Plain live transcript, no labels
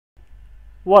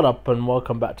What up, and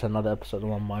welcome back to another episode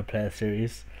of My Player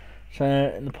series. So,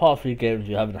 in the past few games,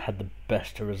 we haven't had the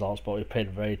best of results, but we played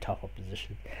very tough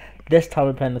opposition. This time,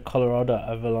 we're playing the Colorado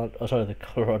Avalanche. Oh, sorry, the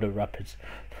Colorado Rapids.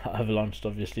 Avalanche,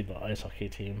 obviously, the ice hockey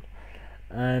team,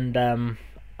 and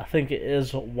I think it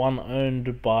is one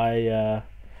owned by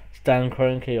Stan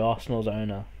Kroenke, Arsenal's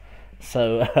owner.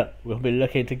 So we'll be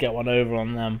looking to get one over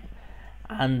on them,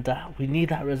 and we need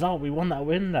that result. We want that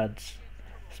win, lads.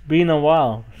 It's been a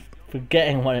while.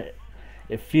 Forgetting what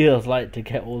it feels like to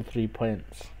get all 3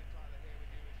 points.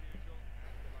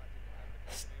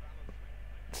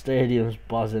 Stadium's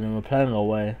buzzing and we're playing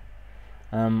away.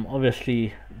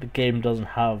 Obviously, the game doesn't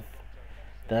have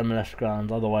the MLS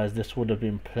grounds, otherwise, this would have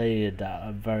been played at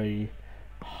a very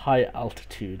high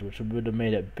altitude, which would have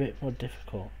made it a bit more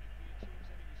difficult.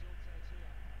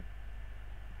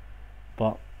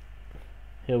 But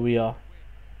here we are.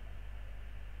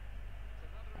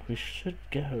 We should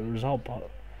get a result, but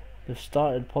they've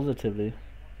started positively.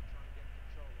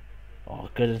 Oh,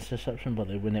 good interception, but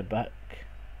they win it back.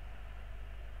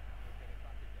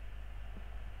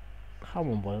 Come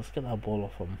on, boys, let's get that ball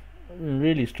off them. I've been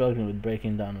really struggling with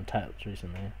breaking down attacks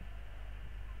recently.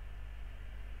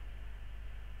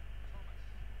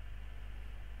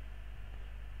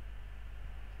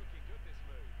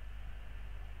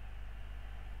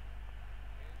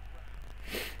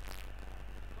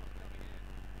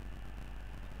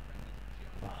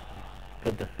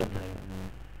 Good defending.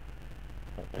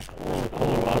 Let's go.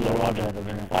 Colorado.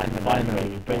 Finally,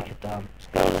 we break it down.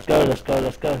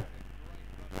 Let's go.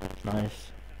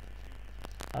 Nice.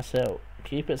 That's it.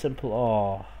 Keep it simple.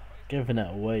 Oh, giving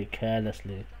it away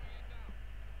carelessly.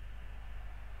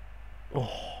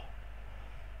 Oh.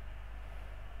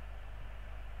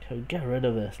 Okay, get rid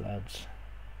of this, lads.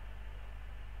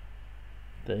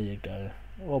 There you go.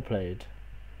 Well played.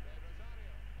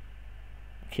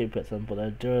 Keep it simple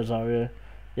there. De Rosario.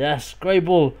 Yes, great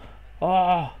ball.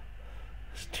 Ah,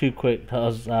 it's too quick. That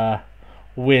was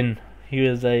win. He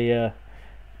was a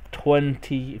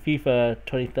FIFA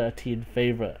 2013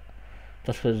 favourite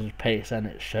just because of his pace, and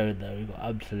it showed that we got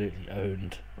absolutely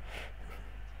owned.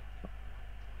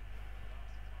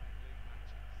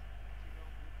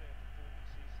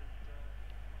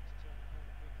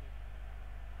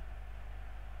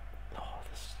 Oh,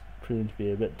 this is proving to be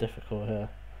a bit difficult here.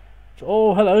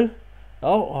 Oh, hello.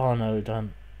 Oh no, we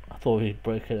don't. I thought we'd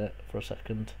broken it for a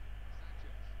second.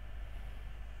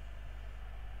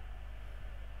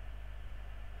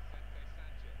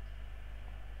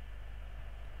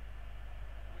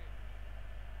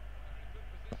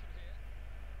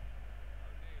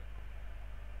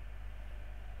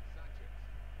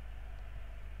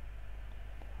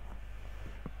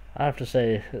 I have to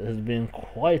say, it has been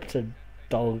quite a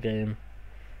dull game.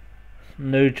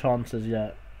 No chances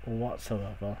yet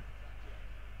whatsoever.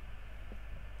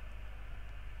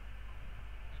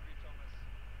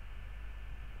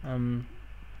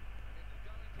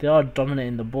 They are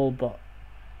dominating the ball, but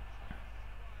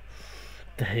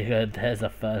there you go. There's a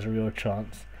first real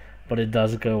chance, but it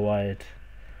does go wide.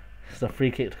 It's a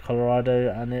free kick to Colorado,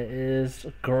 and it is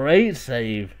a great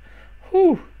save.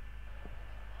 Whew.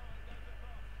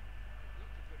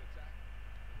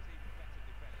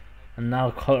 And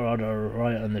now Colorado are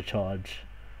right on the charge.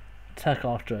 Attack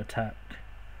after attack.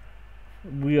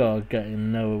 We are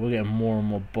getting nowhere. We're getting more and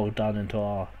more bogged down into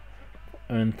our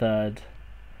own third.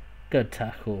 Good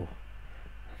tackle.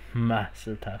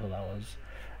 Massive tackle that was.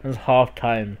 It was half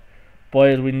time.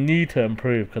 Boys, we need to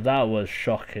improve because that was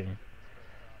shocking.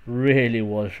 Really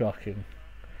was shocking.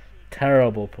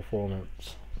 Terrible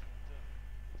performance.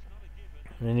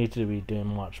 We need to be doing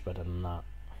much better than that.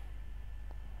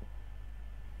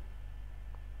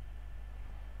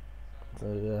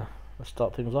 So yeah, let's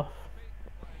start things off.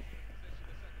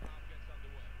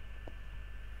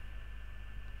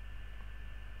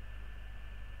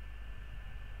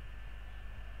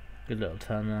 Good little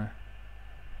turn there.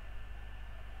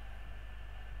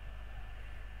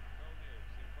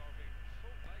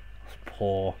 It's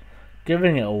poor.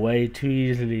 Giving it away too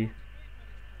easily.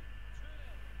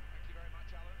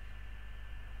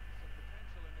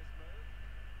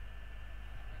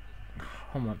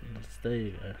 Come on, there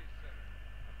you go.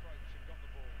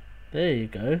 There you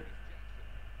go.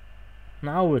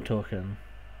 Now we're talking.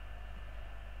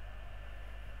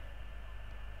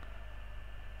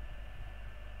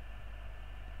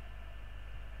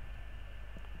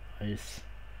 Nice.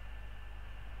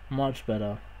 Much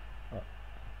better.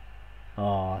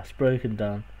 Oh, it's broken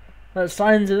down. That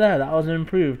signs are there. That was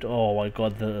improved. Oh my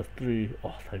god, the three.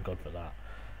 Oh, thank god for that.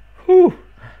 Whew.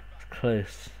 It's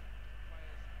close.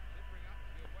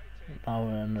 Now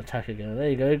we're in attack again. There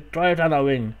you go. Drive down that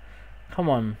wing. Come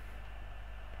on.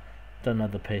 Don't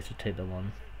have the pace to take them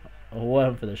on. I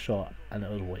went for the shot and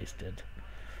it was wasted.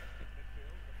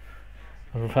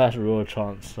 The first real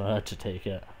chance, so I had to take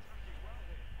it.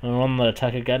 And we're on the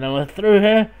attack again and we're through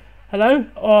here. Hello?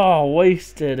 Oh,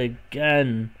 wasted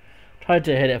again. Tried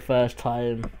to hit it first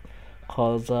time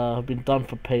because I've been done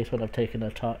for pace when I've taken a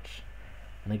touch.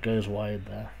 And it goes wide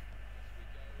there.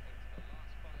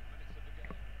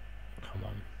 Come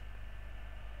on.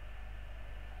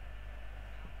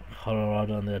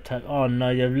 Colorado on the attack. Oh no,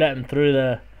 you've let him through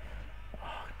there.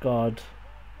 Oh, God.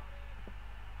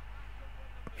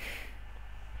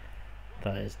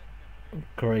 That is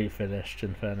great finish,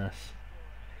 in fairness.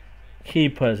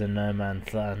 Keepers in no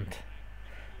man's land.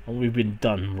 And we've been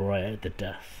done right at the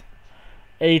death.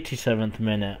 87th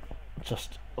minute.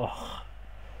 Just, oh.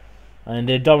 I mean,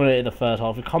 they dominated the first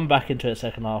half. We come back into it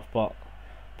second half, but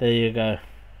there you go.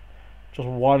 Just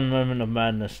one moment of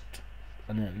madness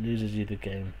and it loses you the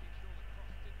game.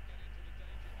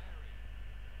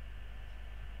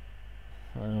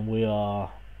 And we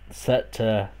are set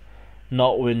to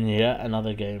not win yet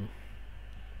another game.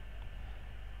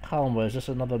 Calm, boys, just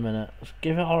another minute. Just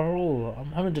give it our all.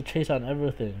 I'm having to chase out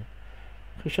everything.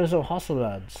 Could show some hustle,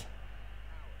 lads.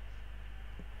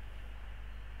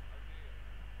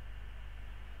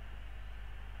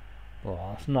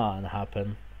 Well, it's not gonna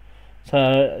happen.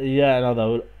 So yeah,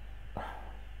 another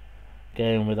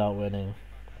game without winning,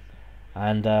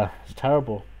 and it's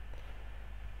terrible.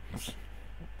 It's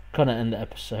gonna end the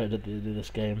episode at the end of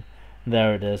this game.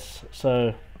 There it is.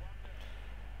 So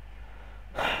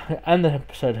end the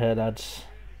episode here, lads.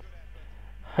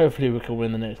 Hopefully we can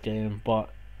win the next game, but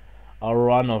our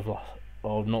run of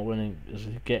not winning is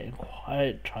getting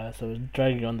quite tiresome. It's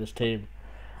dragging on this team.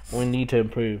 We need to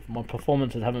improve. My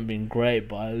performances haven't been great,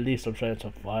 but at least I'm showing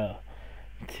some fire.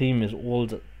 The team is all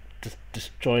just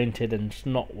disjointed and just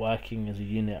not working as a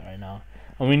unit right now,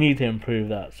 and we need to improve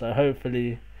that. So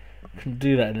hopefully we can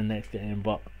do that in the next game,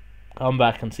 but come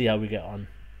back and see how we get on.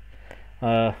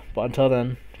 But until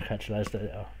then, catch you guys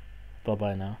later. Bye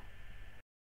bye now.